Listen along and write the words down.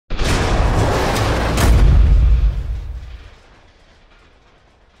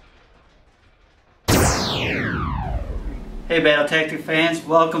Hey Battle Tactic fans,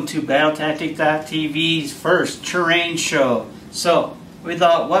 welcome to BattleTactic.tv's first terrain show. So, we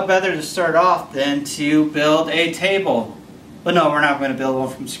thought what better to start off than to build a table. But no, we're not going to build one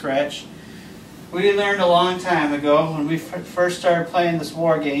from scratch. We learned a long time ago when we first started playing this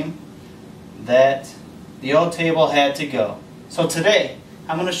war game that the old table had to go. So today,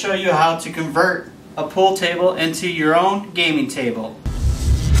 I'm going to show you how to convert a pool table into your own gaming table.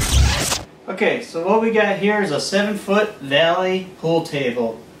 Okay, so what we got here is a 7-foot valley pool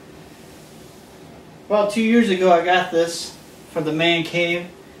table. Well, 2 years ago I got this for the man cave.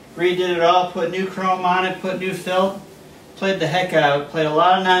 Redid it all, put new chrome on it, put new felt. Played the heck out. Played a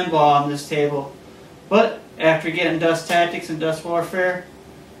lot of 9-ball on this table. But after getting Dust Tactics and Dust Warfare,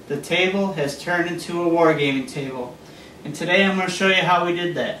 the table has turned into a wargaming table. And today I'm going to show you how we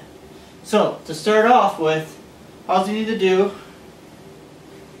did that. So, to start off with, all you need to do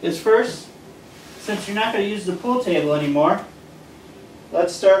is first, since you're not going to use the pool table anymore,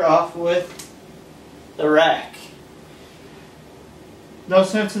 let's start off with the rack. No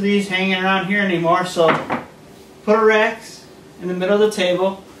sense of these hanging around here anymore, so put a rack in the middle of the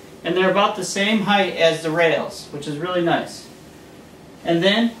table, and they're about the same height as the rails, which is really nice. And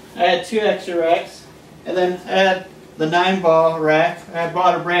then I had 2 extra racks, and then I had the 9-ball rack. I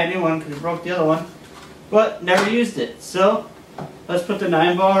bought a brand new one because I broke the other one, but never used it. So let's put the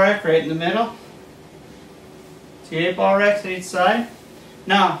 9-ball rack right in the middle. 2 8-ball racks on each side.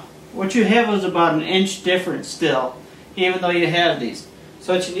 Now, what you have is about an inch difference still, even though you have these.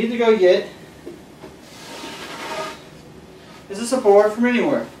 So what you need to go get is this a board from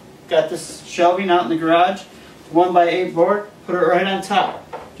anywhere. Got this shelving out in the garage, 1x8 board. Put it right on top.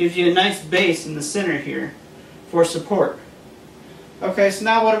 Gives you a nice base in the center here for support. Okay, so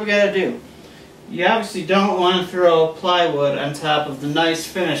now what do we got to do? You obviously don't want to throw plywood on top of the nice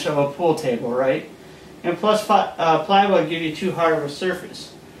finish of a pool table, right? And plus plywood gives you too hard of a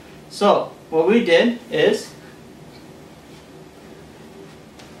surface. So what we did is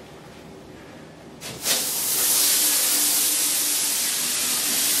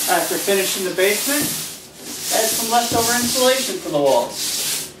after finishing the basement, add some leftover insulation for the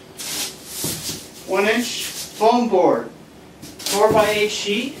walls. 1-inch foam board, 4x8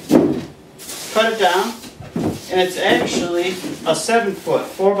 sheet, cut it down, and it's actually a 7-foot,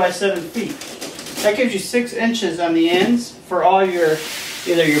 4x7 feet. That gives you 6 inches on the ends for all your,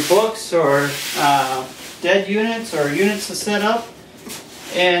 either your books or dead units or units to set up,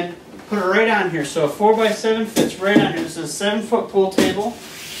 and put it right on here. So a 4x7 fits right on here. This is a 7-foot pool table,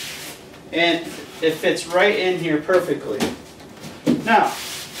 and it fits right in here perfectly. Now,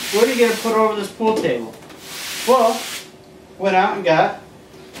 what are you going to put over this pool table? Well, went out and got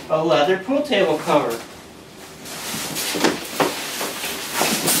a leather pool table cover.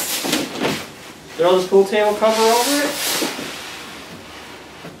 Throw this pool table cover over it.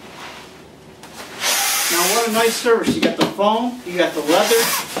 Now what a nice surface. You got the foam, you got the leather.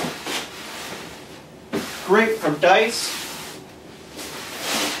 Great for dice.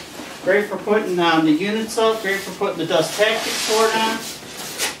 Great for putting the units up. Great for putting the Dust Tactics sword on.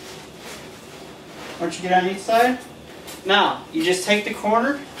 Once you get on each side. Now, you just take the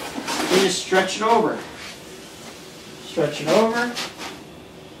corner and just stretch it over. Stretch it over.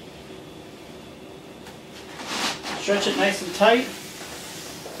 Stretch it nice and tight.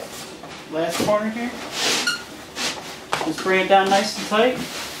 Last corner here. Just bring it down nice and tight.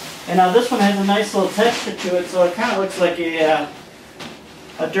 And now this one has a nice little texture to it, so it kind of looks like a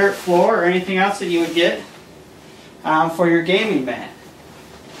dirt floor or anything else that you would get for your gaming mat.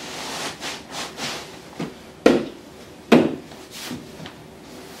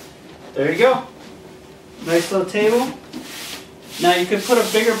 There you go. Nice little table. Now you could put a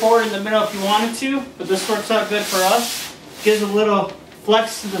bigger board in the middle if you wanted to, but this works out good for us. Gives a little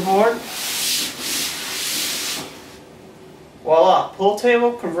flex to the board. Voila, pool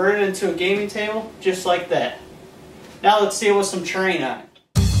table converted into a gaming table, just like that. Now let's see it with some terrain on it.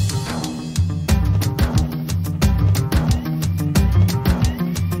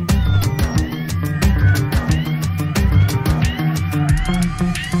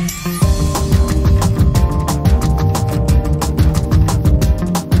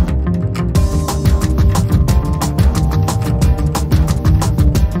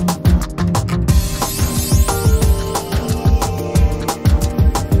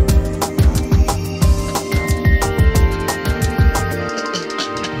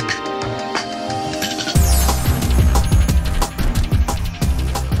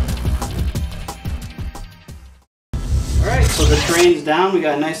 So the terrain's down, we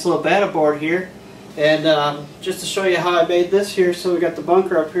got a nice little battle board here, and just to show you how I made this here, so we got the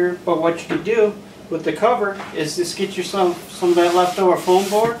bunker up here, but what you can do with the cover is just get you some of that leftover foam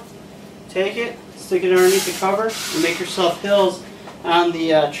board, take it, stick it underneath the cover, and make yourself hills on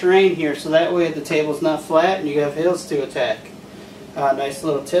the terrain here, so that way the table's not flat and you have hills to attack. Nice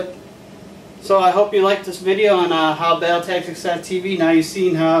little tip. So I hope you liked this video on how BattleTactics.tv. Now you've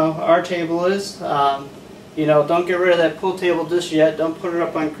seen how our table is. You know, don't get rid of that pool table just yet. Don't put it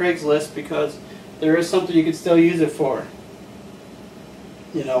up on Craigslist, because there is something you can still use it for.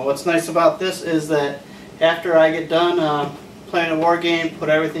 You know, what's nice about this is that after I get done playing a war game, put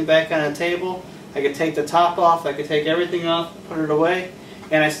everything back on the table, I could take the top off, I could take everything off, put it away,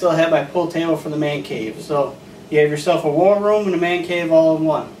 and I still have my pool table for the man cave. So you have yourself a war room and a man cave all in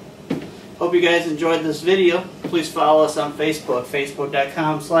one. Hope you guys enjoyed this video. Please follow us on Facebook,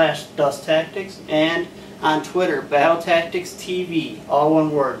 facebook.com/DustTactics, and on Twitter, BattleTacticsTV, all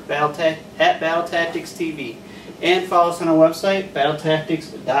one word, @BattleTacticsTV. And follow us on our website,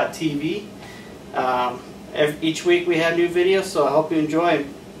 BattleTactics.tv. Each week we have new videos, so I hope you enjoy.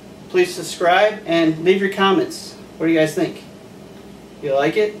 Please subscribe and leave your comments. What do you guys think? You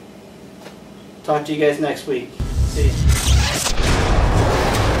like it? Talk to you guys next week. See you.